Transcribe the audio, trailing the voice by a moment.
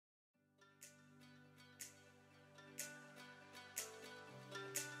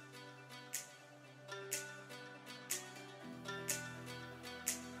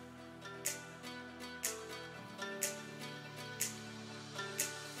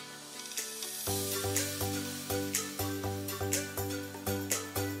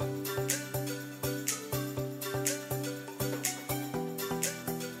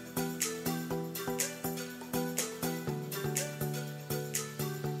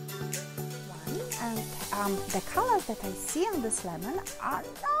the colors that I see on this lemon are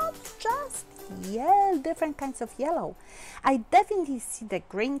not just different kinds of yellow. I definitely see the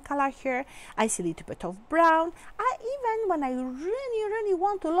green color here. I see a little bit of brown. Even when I really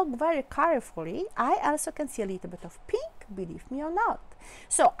want to look very carefully, I also can see a little bit of pink, believe me or not.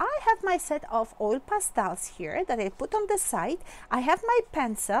 So I have my set of oil pastels here that I put on the side. I have my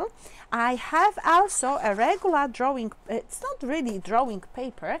pencil. I have also a regular drawing, it's not really drawing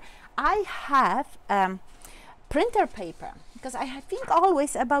paper. I have printer paper, because I think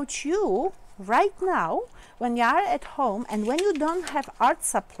always about you right now when you are at home and when you don't have art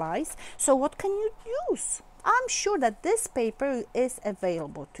supplies. So what can you use? I'm sure that this paper is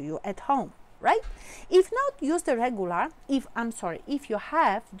available to you at home, right? If not, use the regular. If you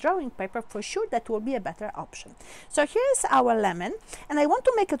have drawing paper, for sure that will be a better option. So here's our lemon, and I want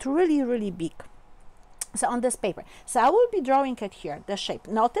to make it really big. So on this paper, so I will be drawing it here, the shape.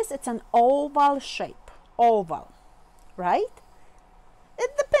 Notice it's an oval shape, oval, right?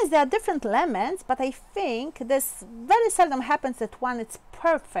 It depends, there are different lemons, but I think this very seldom happens that one is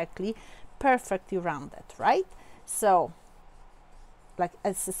perfectly rounded, right? So like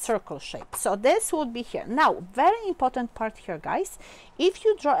it's a circle shape. So this would be here. Now, very important part here, guys. If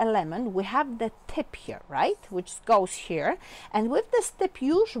you draw a lemon, we have the tip here, right? Which goes here. And with this tip,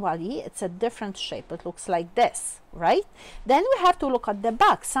 usually it's a different shape. It looks like this, right? Then we have to look at the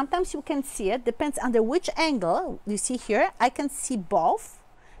back. Sometimes you can see it, depends under which angle. You see here, I can see both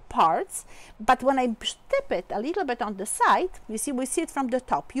parts, but when I tip it a little bit on the side, you see, we see it from the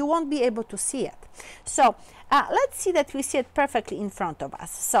top. You won't be able to see it. So let's see that we see it perfectly in front of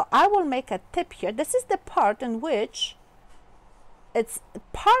us. So I will make a tip here. This is the part in which it's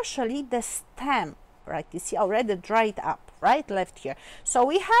partially the stem, right? You see already dried up, right? Left here. So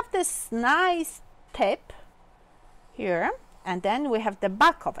we have this nice tip here, and then we have the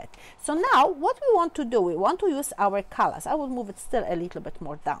back of it. So now what we want to do, we want to use our colors. I will move it still a little bit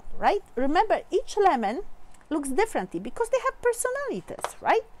more down, right? Remember, each lemon looks differently because they have personalities,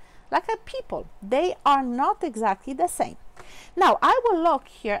 right? Like a people, they are not exactly the same. Now I will look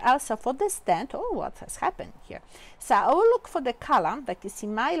here also for the stand. Oh, what has happened here? So I will look for the color. Like you see,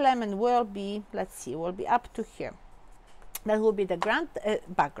 my lemon will be, let's see, will be up to here. That will be the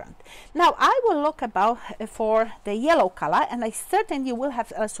background. Now I will look about for the yellow color, and I certainly will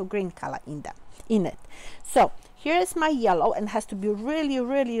have also green color in it. So here is my yellow, and has to be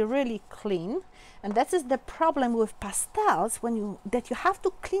really clean. And that is the problem with pastels, that you have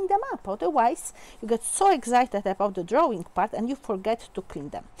to clean them up. Otherwise, you get so excited about the drawing part and you forget to clean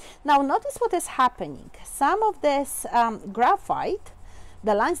them. Now notice what is happening. Some of this graphite,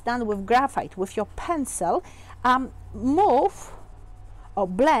 the lines done with graphite with your pencil, move or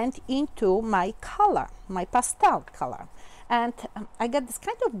blend into my color, my pastel color, and I get this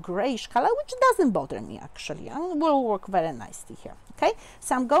kind of grayish color, which doesn't bother me actually, and will work very nicely here. Okay,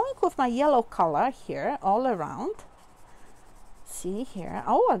 so I'm going with my yellow color here all around. See here,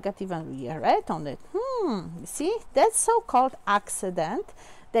 oh, I got even red on it. You see, that's so-called accident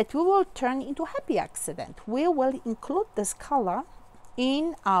that we will turn into happy accident. We will include this color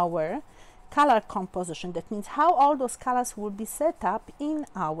in our color composition. That means how all those colors will be set up in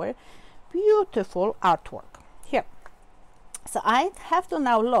our beautiful artwork here. So I have to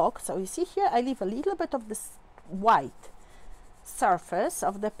now look. So you see here, I leave a little bit of this white surface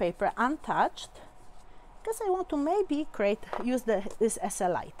of the paper untouched, because I want to maybe use this as a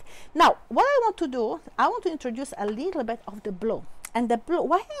light. Now what I want to do, I want to introduce a little bit of the blue. And the blue,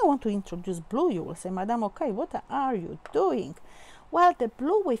 why I want to introduce blue, you will say, Madame, okay, what are you doing? Well, the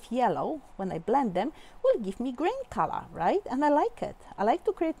blue with yellow, when I blend them, will give me green color, right? And I like it. I like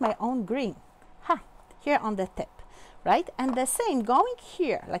to create my own green. Here on the tip, right? And the same going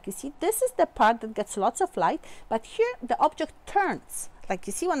here. Like you see, this is the part that gets lots of light, but here the object turns. Like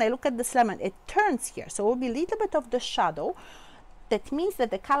you see, when I look at this lemon, it turns here. So it will be a little bit of the shadow. That means that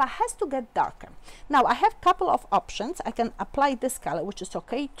the color has to get darker. Now I have a couple of options. I can apply this color, which is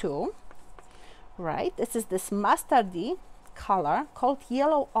okay too, right? This is this mustardy color called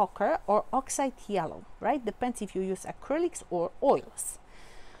yellow ochre or oxide yellow, right? Depends if you use acrylics or oils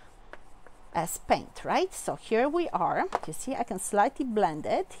as paint, right? So here we are. You see, I can slightly blend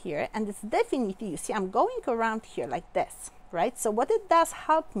it here, and it's definitely, you see, I'm going around here like this, right? So what it does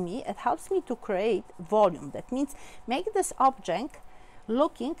help me, it helps me to create volume. That means make this object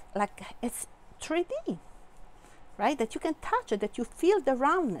looking like it's 3D, right? That you can touch it, that you feel the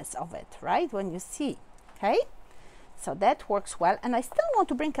roundness of it, right? When you see, okay? So that works well. And I still want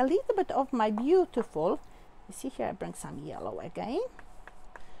to bring a little bit of my beautiful, you see here, I bring some yellow again,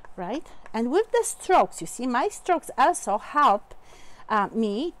 right? And with the strokes, you see, my strokes also help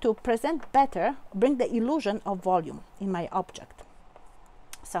me to present better, bring the illusion of volume in my object.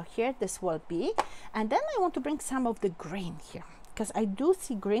 So here this will be, and then I want to bring some of the green here, because I do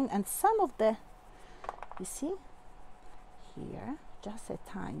see green and some of the, you see, here, just a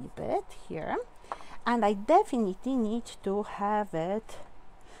tiny bit here. And I definitely need to have it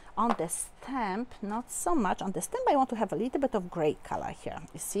on the stamp, not so much on the stamp. I want to have a little bit of gray color here,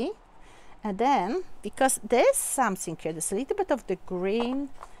 you see. And then, because there's something here, there's a little bit of the green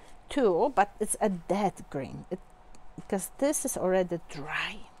too, but it's a dead green, because this is already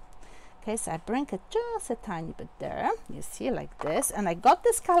dry. Okay, so I bring it just a tiny bit there, you see, like this, and I got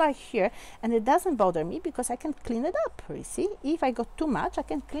this color here, and it doesn't bother me because I can clean it up, you see. If I got too much, I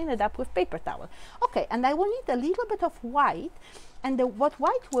can clean it up with paper towel. Okay, and I will need a little bit of white, and what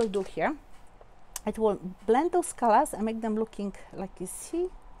white will do here, it will blend those colors and make them looking, like you see, a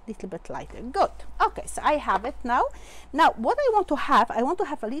little bit lighter. Good. Okay, so I have it now. Now, what I want to have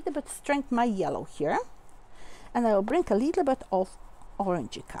a little bit strength my yellow here, and I will bring a little bit of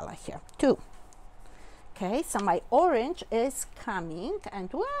orangey color here too. Okay, so my orange is coming,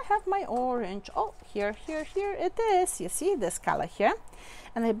 and where I have my orange? Oh, here it is. You see this color here,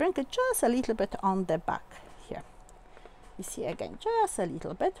 and I bring it just a little bit on the back here. You see, again, just a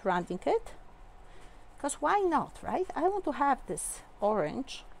little bit, rounding it, because why not, right? I want to have this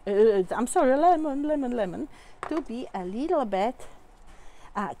orange, I'm sorry, lemon to be a little bit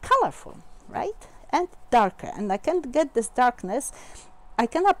colorful, right? And darker, and I can get this darkness. I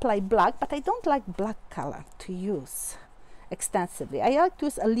can apply black, but I don't like black color to use extensively. I like to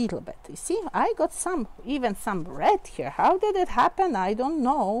use a little bit. You see, I got even some red here. How did it happen? I don't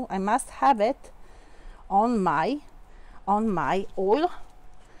know. I must have it on my oil,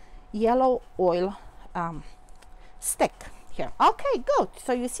 yellow oil stick here. Okay, good.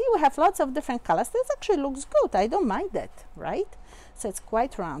 So you see, we have lots of different colors. This actually looks good. I don't mind it, right? So it's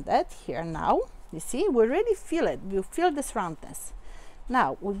quite rounded here now. You see, we really feel it. We feel this roundness.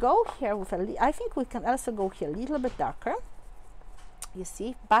 Now we go here with I think we can also go here a little bit darker. You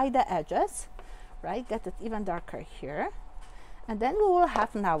see, by the edges, right? Get it even darker here, and then we will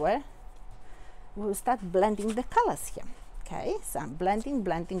have now. We'll start blending the colors here. Okay, so I'm blending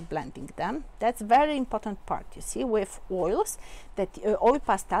them. That's very important part. You see, with oils that oil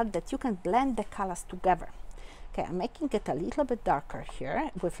pastel, that you can blend the colors together. Okay, I'm making it a little bit darker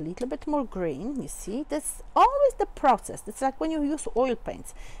here with a little bit more green. You see, that's always the process. It's like when you use oil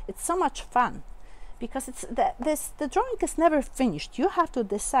paints. It's so much fun because it's the drawing is never finished. You have to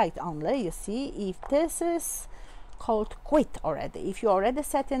decide only, you see, if this is called quit already. If you already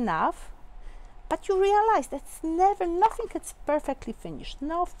set enough, but you realize that's nothing is perfectly finished.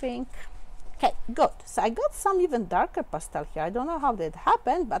 Nothing. Okay, good. So I got some even darker pastel here. I don't know how that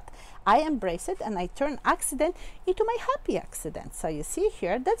happened, but I embrace it and I turn accident into my happy accident. So you see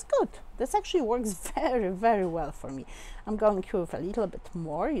here, that's good. This actually works very, very well for me. I'm going here with a little bit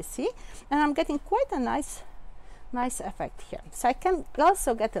more, you see, and I'm getting quite a nice effect here. So I can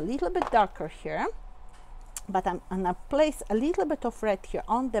also get a little bit darker here, but I'm gonna place a little bit of red here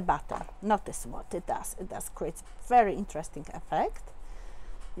on the bottom. Notice what it does. It does create very interesting effect.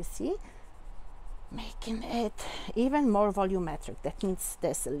 You see, making it even more volumetric. That means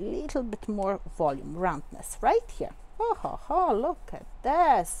there's a little bit more volume, roundness right here. Oh, look at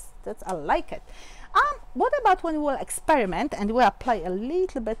this. I like it. What about when we'll experiment and we'll apply a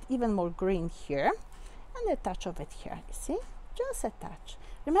little bit even more green here and a touch of it here, you see, just a touch.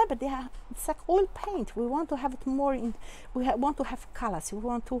 Remember, it's like oil paint. We want to have it more in, want to have colors. We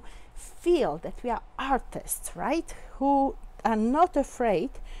want to feel that we are artists, right? Who are not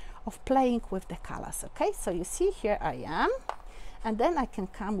afraid of playing with the colors. Okay, so you see here I am, and then I can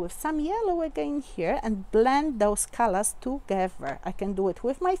come with some yellow again here and blend those colors together. I can do it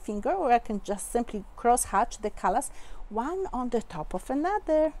with my finger, or I can just simply cross hatch the colors one on the top of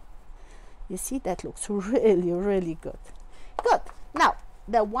another. You see, that looks really, really good. Good. Now,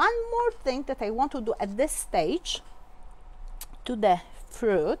 the one more thing that I want to do at this stage to the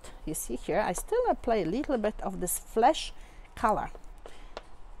fruit, you see here, I still apply a little bit of this flesh color.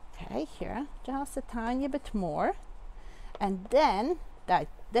 Okay, here, just a tiny bit more. And then,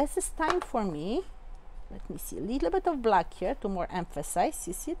 this is time for me, let me see, a little bit of black here to more emphasize.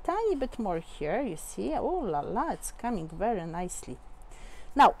 You see, a tiny bit more here, you see, oh la la, it's coming very nicely.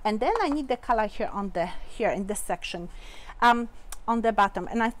 Now, and then I need the color here on here in this section, on the bottom,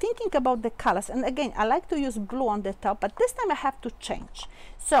 and I'm thinking about the colors. And again, I like to use blue on the top, but this time I have to change.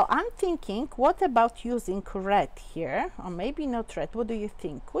 So I'm thinking, what about using red here, or maybe not red? What do you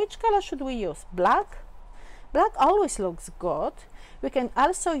think? Which color should we use? Black? Black always looks good. We can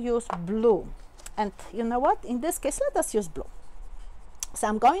also use blue, and you know what? In this case, let us use blue. So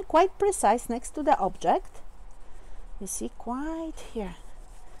I'm going quite precise next to the object. You see, quite here,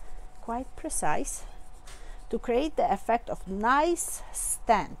 quite precise, to create the effect of nice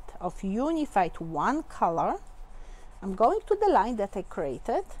stand of unified one color. I'm going to the line that I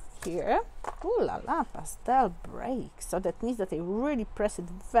created here. Ooh la la, pastel breaks. So that means that I really press it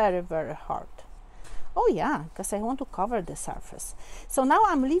very, very hard. Oh yeah, because I want to cover the surface. So now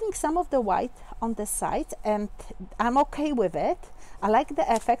I'm leaving some of the white on the side, and I'm okay with it. I like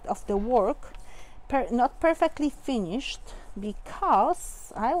the effect of the work, not perfectly finished,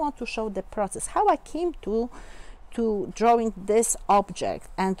 because I want to show the process, how I came to drawing this object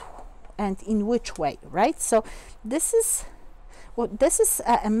and in which way, right? So this is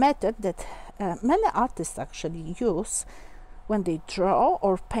a method that many artists actually use when they draw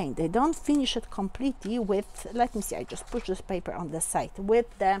or paint. They don't finish it completely with, let me see, I just push this paper on the side, with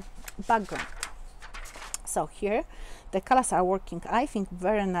the background. So here the colors are working, I think,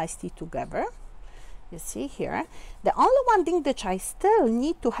 very nicely together. You see here, the only one thing that I still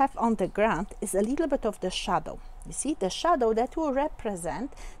need to have on the ground is a little bit of the shadow. You see, the shadow that will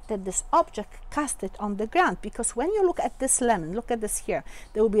represent that this object casted on the ground, because when you look at this lemon, look at this here,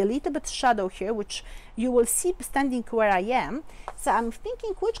 there will be a little bit shadow here, which you will see standing where I am. So I'm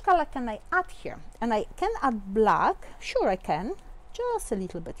thinking, which color can I add here? And I can add black. Sure, I can. Just a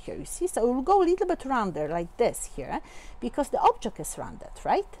little bit here, you see. So it will go a little bit rounder like this here, because the object is rounded,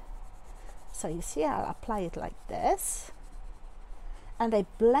 right? So you see, I'll apply it like this, and I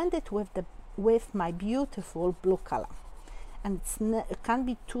blend it with my beautiful blue color, and it can't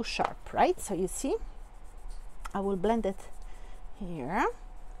be too sharp, right? So you see, I will blend it here.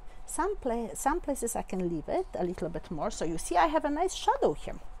 Some places I can leave it a little bit more. So you see, I have a nice shadow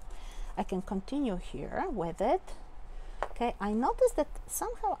here. I can continue here with it. Okay, I noticed that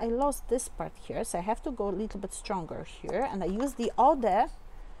somehow I lost this part here, so I have to go a little bit stronger here, and I use the other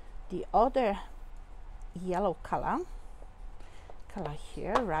yellow color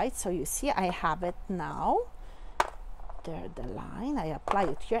here, right? So you see, I have it now. There, the line, I apply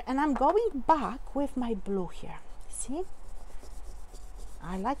it here, and I'm going back with my blue here. See,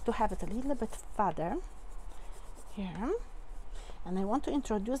 I like to have it a little bit further here, and I want to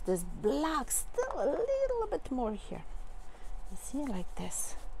introduce this black still a little bit more here. You see, like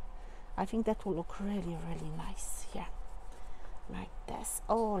this. I think that will look really, really nice here. Like this.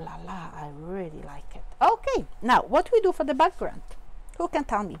 Oh la la, I really like it. Okay, now what we do for the background? Who can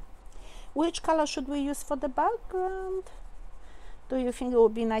tell me? Which color should we use for the background? Do you think it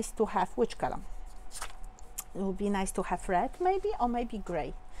would be nice to have which color? It would be nice to have red maybe, or maybe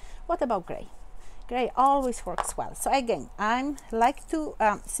gray. What about gray? Gray always works well. So again, I like to,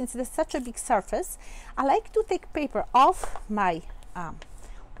 since it's such a big surface, I like to take paper off my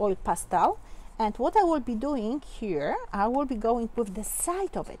oil pastel. And what I will be doing here, I will be going with the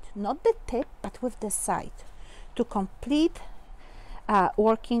side of it, not the tip, but with the side, to complete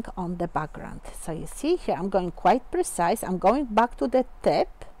working on the background. So you see here, I'm going quite precise. I'm going back to the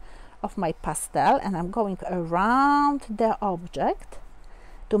tip of my pastel, and I'm going around the object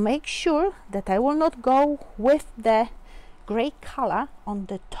to make sure that I will not go with the gray color on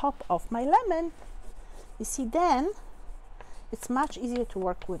the top of my lemon. You see, then it's much easier to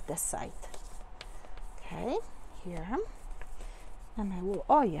work with the side. Okay, here, and I will,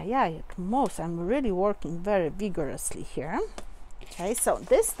 oh yeah, at most I'm really working very vigorously here. Okay, so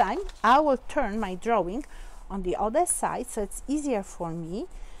this time I will turn my drawing on the other side, so it's easier for me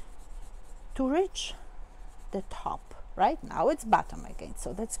to reach the top. Right now it's bottom again,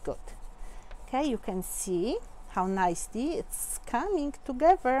 so that's good. Okay, you can see how nicely it's coming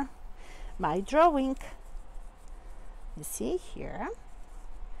together, my drawing. You see here.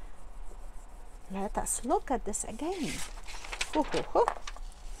 Let us look at this again.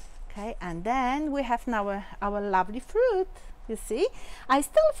 Okay, and then we have now our lovely fruit. You see, I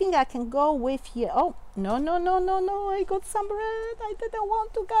still think I can go with here. Oh, no, I got some red. I didn't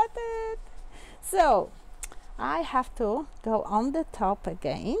want to get it. So I have to go on the top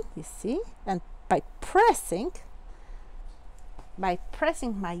again, you see, and by pressing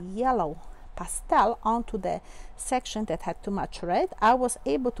my yellow pastel onto the section that had too much red, I was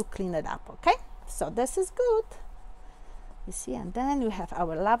able to clean it up. Okay, so this is good. You see, and then we have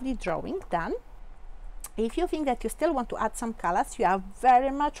our lovely drawing done. If you think that you still want to add some colors, you are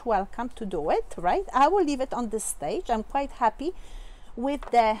very much welcome to do it, right? I will leave it on this stage. I'm quite happy with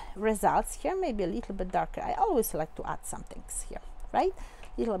the results here, maybe a little bit darker. I always like to add some things here, right?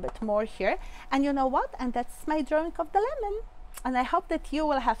 A little bit more here. And you know what? And that's my drawing of the lemon. And I hope that you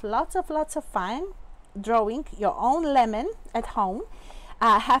will have lots of fun drawing your own lemon at home.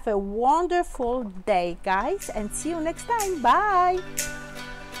 Have a wonderful day, guys, and see you next time. Bye.